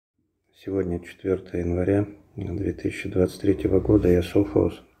Сегодня 4 января 2023 года, я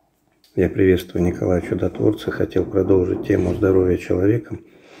Софос. Я приветствую Николая Чудотворца. Хотел продолжить тему здоровья человека,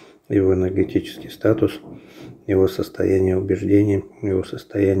 его энергетический статус, его состояние убеждений, его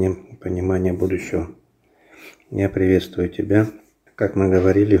состояние понимания будущего. Я приветствую тебя. Как мы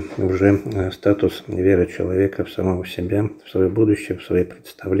говорили, уже статус веры человека в самого себя, в свое будущее, в свои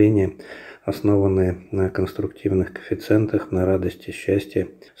представления, основанные на конструктивных коэффициентах, на радости, счастье,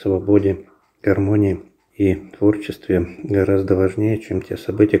 свободе, гармонии и творчестве, гораздо важнее, чем те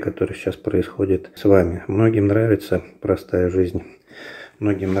события, которые сейчас происходят с вами. Многим нравится простая жизнь,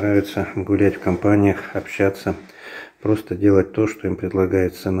 многим нравится гулять в компаниях, общаться, просто делать то, что им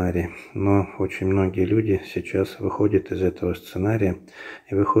предлагает сценарий. Но очень многие люди сейчас выходят из этого сценария,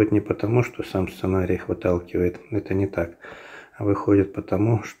 и выходят не потому, что сам сценарий их выталкивает, это не так, а выходят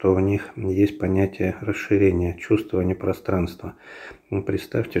потому, что у них есть понятие расширения, чувствования пространства.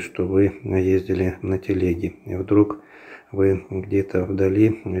 Представьте, что вы ездили на телеге, и вдруг вы где-то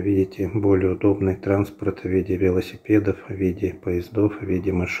вдали видите более удобный транспорт в виде велосипедов, в виде поездов, в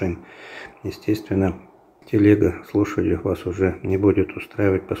виде машин. Естественно, телега с лошадью вас уже не будет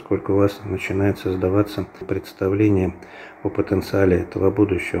устраивать, поскольку у вас начинает создаваться представление о потенциале этого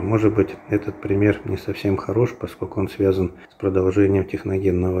будущего. Может быть, этот пример не совсем хорош, поскольку он связан с продолжением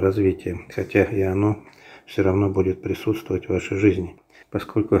техногенного развития, хотя и оно все равно будет присутствовать в вашей жизни.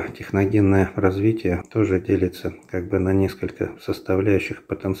 Поскольку техногенное развитие тоже делится на несколько составляющих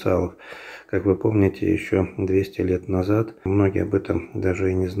потенциалов. Как вы помните, еще 200 лет назад, многие об этом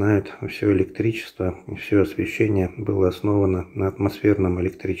даже и не знают, все электричество, все освещение было основано на атмосферном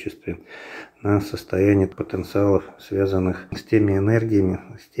электричестве, на состоянии потенциалов, связанных с теми энергиями,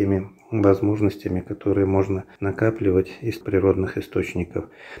 с теми возможностями, которые можно накапливать из природных источников.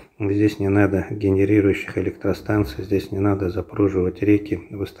 Здесь не надо генерирующих электростанций, здесь не надо запруживать реки,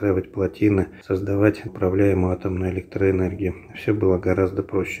 выстраивать плотины, создавать управляемую атомную электроэнергию. Все было гораздо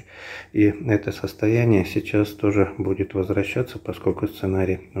проще. И это состояние сейчас тоже будет возвращаться, поскольку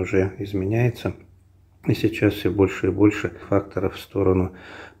сценарий уже изменяется. И сейчас все больше и больше факторов в сторону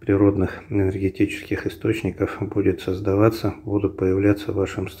природных энергетических источников будет создаваться, будут появляться в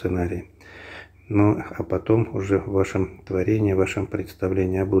вашем сценарии. А потом уже в вашем творении, в вашем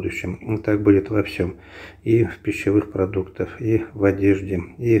представлении о будущем. И так будет во всем. И в пищевых продуктах, и в одежде,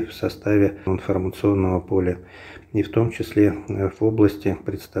 и в составе информационного поля, и в том числе в области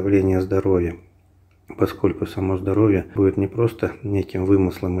представления о здоровье. Поскольку само здоровье будет не просто неким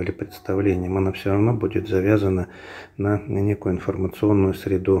вымыслом или представлением, оно все равно будет завязано на некую информационную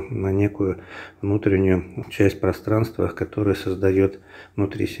среду, на некую внутреннюю часть пространства, которая создает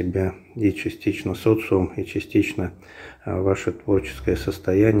внутри себя и частично социум, и частично ваше творческое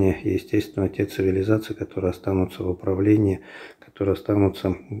состояние, и, естественно, те цивилизации, которые останутся в управлении, которые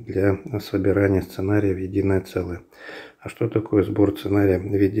останутся для собирания сценария в единое целое. А что такое сбор сценария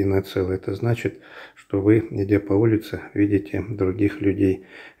в единое целое? Это значит, что вы, идя по улице, видите других людей,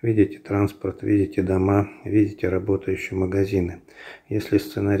 видите транспорт, видите дома, видите работающие магазины. Если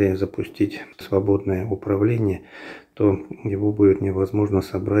сценарий запустить в свободное управление, то его будет невозможно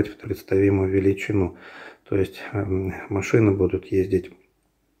собрать в представимую величину. То есть машины будут ездить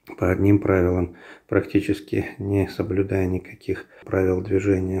по одним правилам, практически не соблюдая никаких правил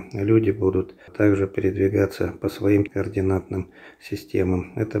движения. Люди будут также передвигаться по своим координатным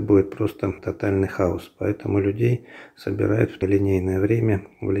системам. Это будет просто тотальный хаос. Поэтому людей собирают в линейное время,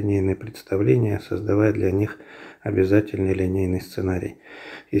 в линейные представления, создавая для них обязательный линейный сценарий.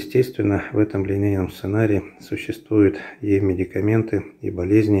 Естественно, в этом линейном сценарии существуют и медикаменты, и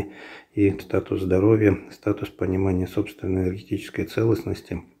болезни, и статус здоровья, статус понимания собственной энергетической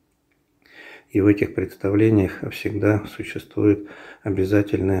целостности. И в этих представлениях всегда существует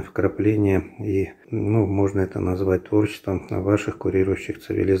обязательное вкрапление, и можно это назвать творчеством ваших курирующих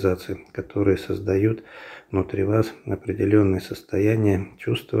цивилизаций, которые создают внутри вас определенное состояние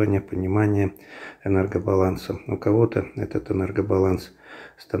чувствования, понимания энергобаланса. У кого-то этот энергобаланс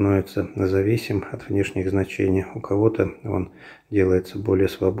становится зависим от внешних значений, у кого-то он делается более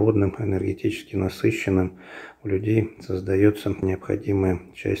свободным, энергетически насыщенным. У людей создается необходимая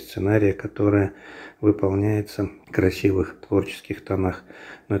часть сценария, которая выполняется в красивых творческих тонах.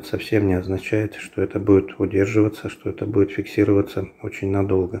 Но это совсем не означает, что это будет удерживаться, что это будет фиксироваться очень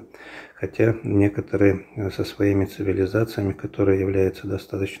надолго. Хотя некоторые со своими цивилизациями, которые являются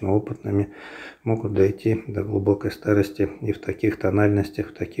достаточно опытными, могут дойти до глубокой старости и в таких тональностях,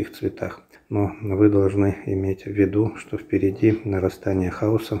 в таких цветах. Но вы должны иметь в виду, что впереди нарастание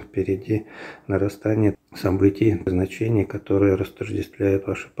хаоса, впереди нарастание событий, значений, которые растождествляют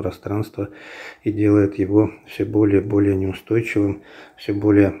ваше пространство и делают его все более и более неустойчивым, все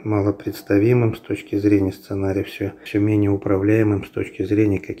более малопредставимым с точки зрения сценария, все менее управляемым с точки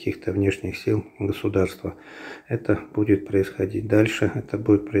зрения каких-то внешних сил государства. Это будет происходить дальше, это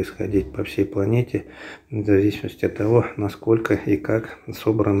будет происходить по всей планете, в зависимости от того, насколько и как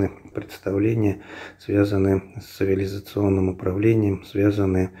собраны представления, связанные с цивилизационным управлением,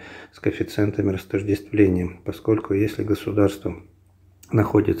 связанные с коэффициентами растождествления. Поскольку если государство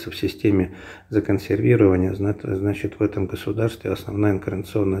находится в системе законсервирования, значит в этом государстве основная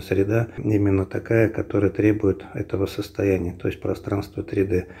инкарнационная среда именно такая, которая требует этого состояния, то есть пространство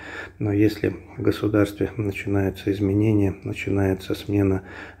 3D. Но если в государстве начинаются изменения, начинается смена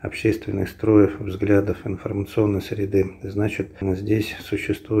общественных строев, взглядов, информационной среды, значит здесь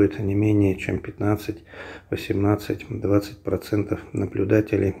существует не менее чем 15, 18, 20%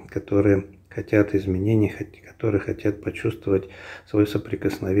 наблюдателей, которые хотят изменений, которые хотят почувствовать свое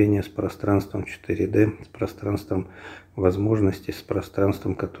соприкосновение с пространством 4D, с пространством возможностей, с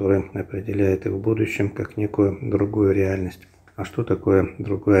пространством, которое определяет их в будущем как некую другую реальность. А что такое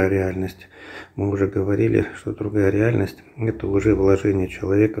другая реальность? Мы уже говорили, что другая реальность – это уже вложение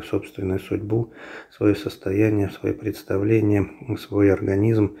человека в собственную судьбу, в свое состояние, в свои представления, в свой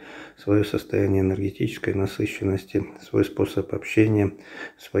организм, в свое состояние энергетической насыщенности, свой способ общения,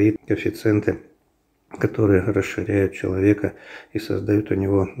 свои коэффициенты, которые расширяют человека и создают у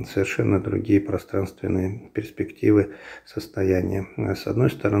него совершенно другие пространственные перспективы, состояния. С одной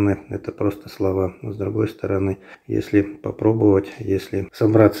стороны, это просто слова, с другой стороны, если попробовать, если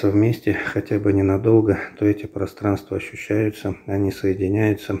собраться вместе хотя бы ненадолго, то эти пространства ощущаются, они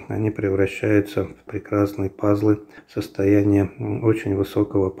соединяются, они превращаются в прекрасные пазлы, в состояние очень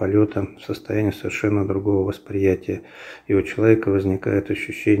высокого полета, в состояние совершенно другого восприятия. И у человека возникает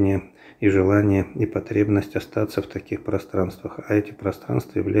ощущение и желание, и потребность остаться в таких пространствах. А эти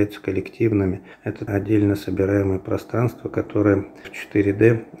пространства являются коллективными. Это отдельно собираемые пространства, которые в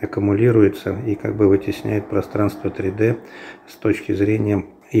 4D аккумулируются и как бы вытесняют пространство 3D с точки зрения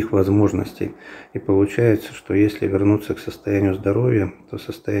их возможностей. И получается, что если вернуться к состоянию здоровья, то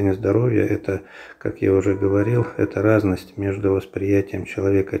состояние здоровья – это, как я уже говорил, это разность между восприятием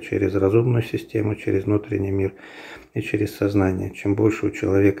человека через разумную систему, через внутренний мир и через сознание. Чем больше у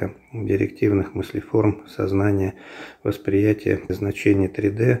человека директивных мыслеформ, сознания, восприятия значений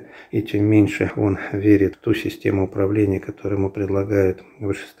 3D, и тем меньше он верит в ту систему управления, которую ему предлагает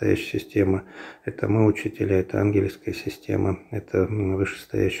вышестоящая система. Это мы, учителя, это ангельская система, это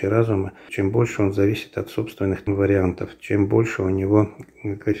вышестоящие разумы. Чем больше он зависит от собственных вариантов, чем больше у него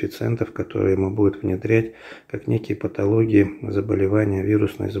коэффициентов, которые ему будут внедрять, как некие патологии, заболевания,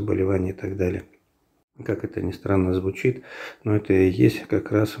 вирусные заболевания и так далее. Как это ни странно звучит, но это и есть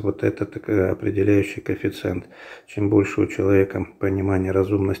как раз вот этот определяющий коэффициент. Чем больше у человека понимания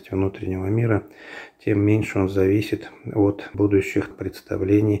разумности внутреннего мира, тем меньше он зависит от будущих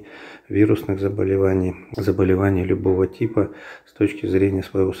представлений вирусных заболеваний, заболеваний любого типа с точки зрения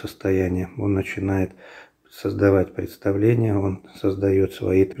своего состояния. Он начинает создавать представления, он создает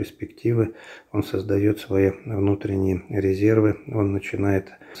свои перспективы, он создает свои внутренние резервы, он начинает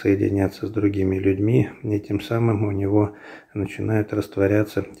соединяться с другими людьми, и тем самым у него начинают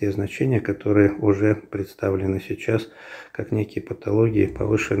растворяться те значения, которые уже представлены сейчас, как некие патологии,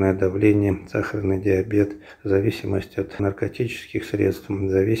 повышенное давление, сахарный диабет, зависимость от наркотических средств,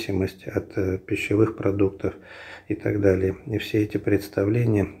 зависимость от пищевых продуктов и так далее. И все эти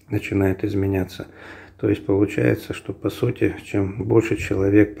представления начинают изменяться. То есть получается, что по сути, чем больше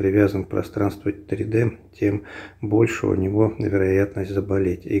человек привязан к пространству 3D, тем больше у него вероятность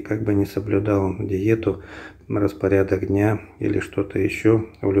заболеть. И как бы ни соблюдал он диету, распорядок дня или что-то еще,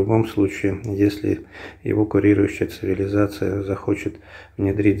 в любом случае, если его курирующая цивилизация захочет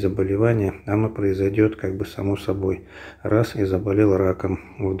внедрить заболевание, оно произойдет как бы само собой. Раз и заболел раком,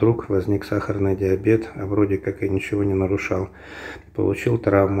 вдруг возник сахарный диабет, а вроде как и ничего не нарушал. Получил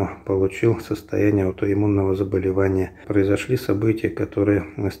травму, получил состояние аутоиммунного заболевания. Произошли события, которые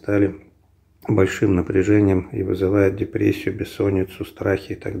стали большим напряжением и вызывает депрессию, бессонницу,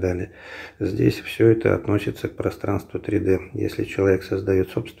 страхи и так далее. Здесь все это относится к пространству 3D. Если человек создает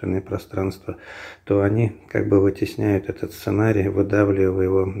собственное пространство, то они как бы вытесняют этот сценарий, выдавливая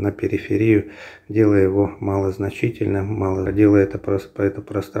его на периферию, делая его малозначительным, делая это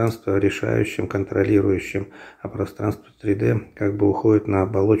пространство решающим, контролирующим, а пространство 3D как бы уходит на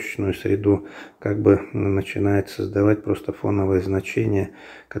оболочечную среду, как бы начинает создавать просто фоновые значения,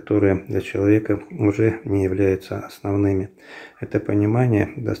 которые для человека уже не являются основными. Это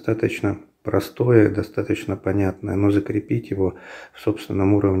понимание достаточно простое, достаточно понятное, но закрепить его в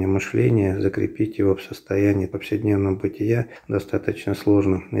собственном уровне мышления, закрепить его в состоянии повседневного бытия достаточно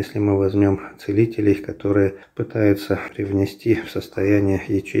сложно. Если мы возьмем целителей, которые пытаются привнести в состояние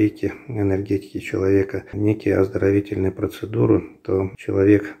ячейки энергетики человека некие оздоровительные процедуры, то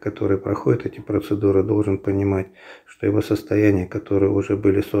человек, который проходит эти процедуры, должен понимать, что его состояния, которые уже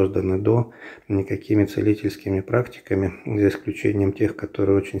были созданы до, никакими целительскими практиками, за исключением тех,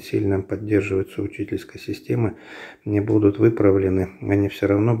 которые очень сильно поддерживаются учительской системой, не будут выправлены. Они все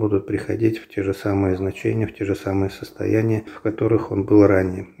равно будут приходить в те же самые значения, в те же самые состояния, в которых он был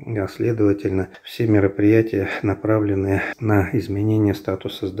ранее. А следовательно, все мероприятия, направленные на изменение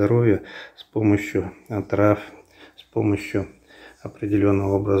статуса здоровья с помощью трав, с помощью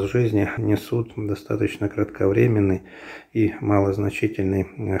определенного образа жизни, несут достаточно кратковременный и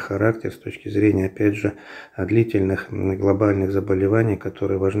малозначительный характер с точки зрения, опять же, длительных глобальных заболеваний,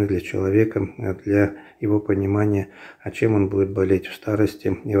 которые важны для человека, для его понимания, о чем он будет болеть в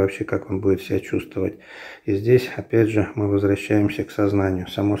старости и вообще как он будет себя чувствовать. И здесь, опять же, мы возвращаемся к сознанию.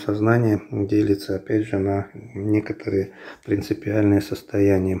 Само сознание делится, опять же, на некоторые принципиальные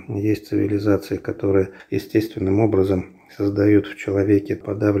состояния. Есть цивилизации, которые естественным образом создают в человеке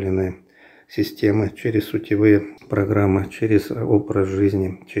подавленные системы через сутевые программы, через образ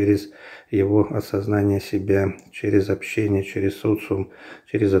жизни, через его осознание себя, через общение, через социум,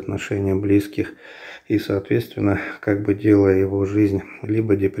 через отношения близких. И, соответственно, как бы делая его жизнь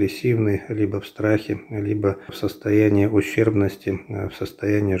либо депрессивной, либо в страхе, либо в состоянии ущербности, в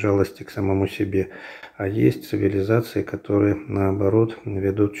состоянии жалости к самому себе. А есть цивилизации, которые, наоборот,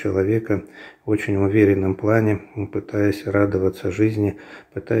 ведут человека в очень уверенном плане, пытаясь радоваться жизни,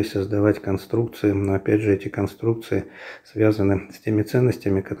 пытаясь создавать конструкции. Но, опять же, эти конструкции связаны с теми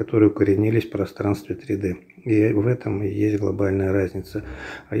ценностями, которые укоренились в пространстве 3D. И в этом и есть глобальная разница.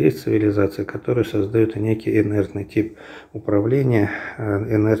 А есть цивилизации, которые создают некий инертный тип управления,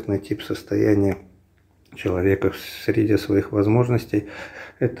 инертный тип состояния человека в среде своих возможностей.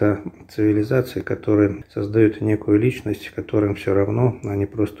 Это цивилизации, которые создают некую личность, которым все равно, они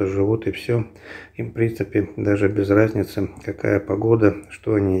просто живут и все. Им, в принципе, даже без разницы, какая погода,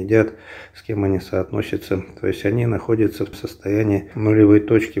 что они едят, с кем они соотносятся. То есть они находятся в состоянии нулевой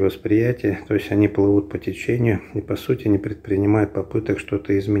точки восприятия, то есть они плывут по течению и, по сути, не предпринимают попыток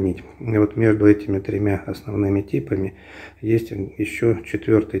что-то изменить. И вот между этими тремя основными типами есть еще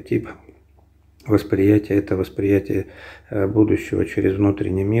четвертый тип восприятие. Это восприятие будущего через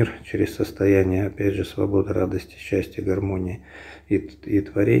внутренний мир, через состояние, опять же, свободы, радости, счастья, гармонии и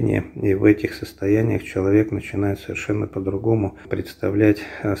творения. И в этих состояниях человек начинает совершенно по-другому представлять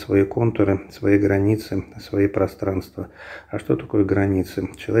свои контуры, свои границы, свои пространства. А что такое границы?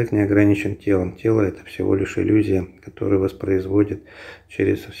 Человек не ограничен телом. Тело – это всего лишь иллюзия, которая воспроизводит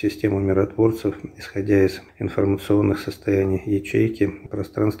через систему миротворцев, исходя из информационных состояний ячейки,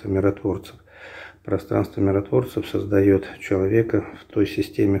 пространства миротворцев. Пространство миротворцев создает человека в той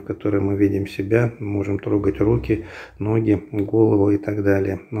системе, в которой мы видим себя, мы можем трогать руки, ноги, голову и так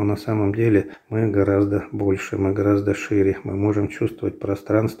далее. Но на самом деле мы гораздо больше, мы гораздо шире, мы можем чувствовать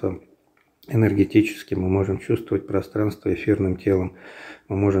пространство энергетически, мы можем чувствовать пространство эфирным телом,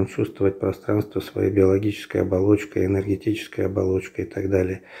 мы можем чувствовать пространство своей биологической оболочкой, энергетической оболочкой и так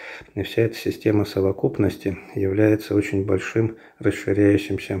далее. И вся эта система совокупности является очень большим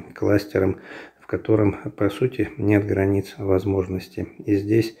расширяющимся кластером, в котором, по сути, нет границ возможностей. И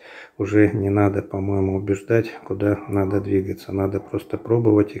здесь уже не надо, по-моему, убеждать, куда надо двигаться. Надо просто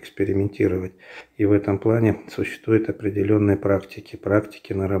пробовать, экспериментировать. И в этом плане существуют определенные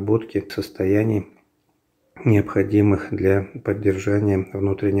практики наработки состояний, необходимых для поддержания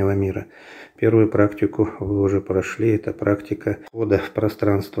внутреннего мира. Первую практику вы уже прошли, это практика входа в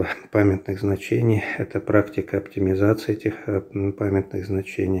пространство памятных значений, это практика оптимизации этих памятных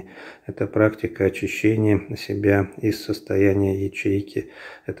значений, это практика очищения себя из состояния ячейки,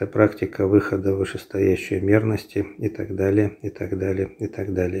 это практика выхода в вышестоящие мерности и так далее, и так далее, и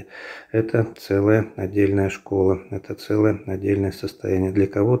так далее. Это целая отдельная школа, это целое отдельное состояние. Для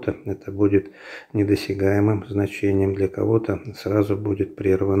кого-то это будет недосягаемым значением, для кого-то сразу будет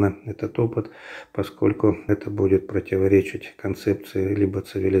прервано этот опыт, поскольку это будет противоречить концепции либо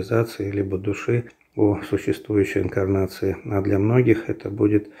цивилизации, либо души о существующей инкарнации. А для многих это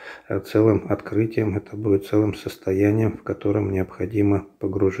будет целым открытием, это будет целым состоянием, в котором необходимо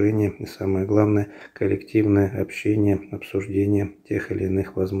погружение и, самое главное, коллективное общение, обсуждение тех или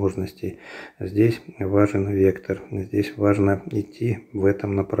иных возможностей. Здесь важен вектор, здесь важно идти в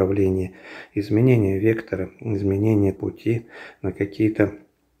этом направлении. Изменение вектора, изменение пути на какие-то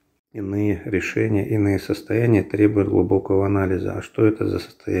Иные решения, иные состояния требуют глубокого анализа. А что это за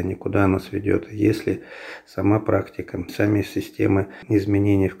состояние, куда оно сведет? Если сама практика, сами системы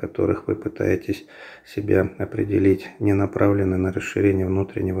изменений, в которых вы пытаетесь себя определить, не направлены на расширение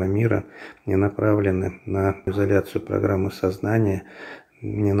внутреннего мира, не направлены на изоляцию программы сознания,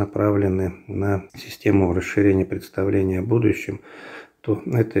 не направлены на систему расширения представления о будущем, то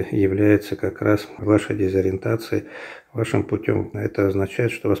это является как раз вашей дезориентацией, вашим путем. Это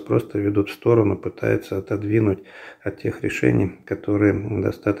означает, что вас просто ведут в сторону, пытаются отодвинуть от тех решений, которые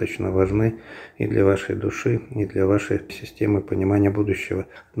достаточно важны и для вашей души, и для вашей системы понимания будущего.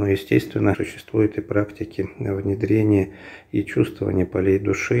 Но, естественно, существуют и практики внедрения и чувствования полей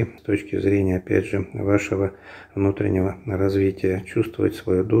души с точки зрения, опять же, вашего внутреннего развития. Чувствовать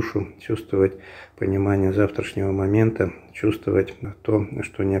свою душу, чувствовать понимание завтрашнего момента, чувствовать то,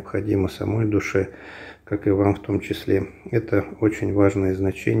 что необходимо самой душе, как и вам в том числе. Это очень важное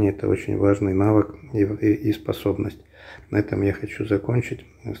значение, это очень важный навык и способность. На этом я хочу закончить.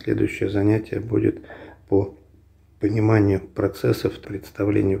 Следующее занятие будет по пониманию процессов,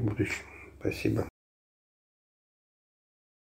 представлению в будущем. Спасибо.